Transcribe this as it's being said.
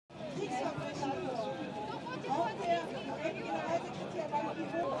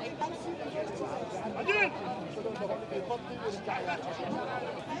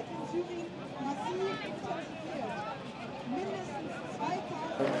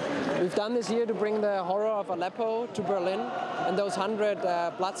We've done this here to bring the horror of Aleppo to Berlin, and those 100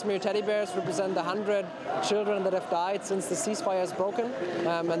 blood-smeared teddy bears represent the 100 children that have died since the ceasefire has broken,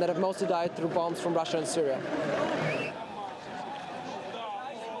 and that have mostly died through bombs from Russia and Syria.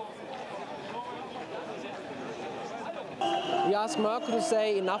 We asked Merkel to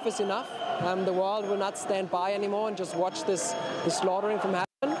say enough is enough. The world will not stand by anymore and just watch this slaughtering from happen.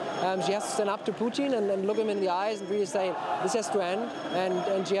 She has to stand up to Putin and look him in the eyes and really say this has to end.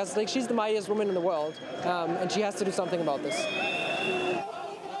 And she has, like, she's the mightiest woman in the world, and she has to do something about this.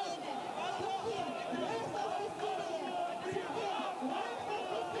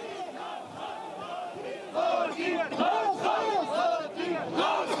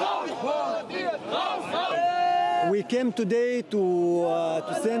 We came today to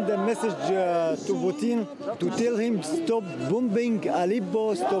send a message to Putin to tell him stop bombing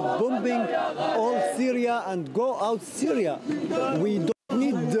Aleppo, stop bombing all Syria and go out Syria. We don't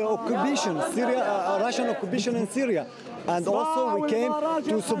need the occupation, Syria, Russian occupation in Syria. And also we came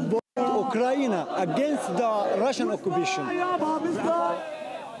to support Ukraine against the Russian occupation.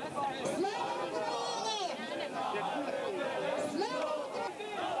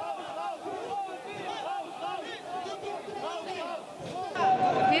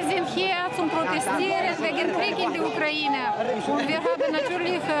 Wir sind hier zum Protestieren wegen Krieg in der Ukraine. Und wir haben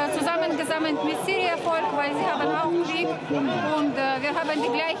natürlich zusammengesammelt mit Syrien-Volk, weil sie haben auch Krieg. Und wir haben die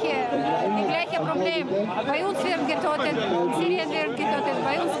gleiche Problem. Bei uns wird getötet, Syrien wird getötet.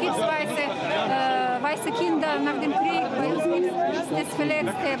 Bei uns gibt es weiße Kinder nach dem Krieg. Bei uns gibt es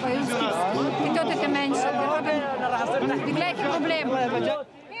Verletzte. Bei uns gibt es getötete Menschen. Wir haben die gleichen Probleme.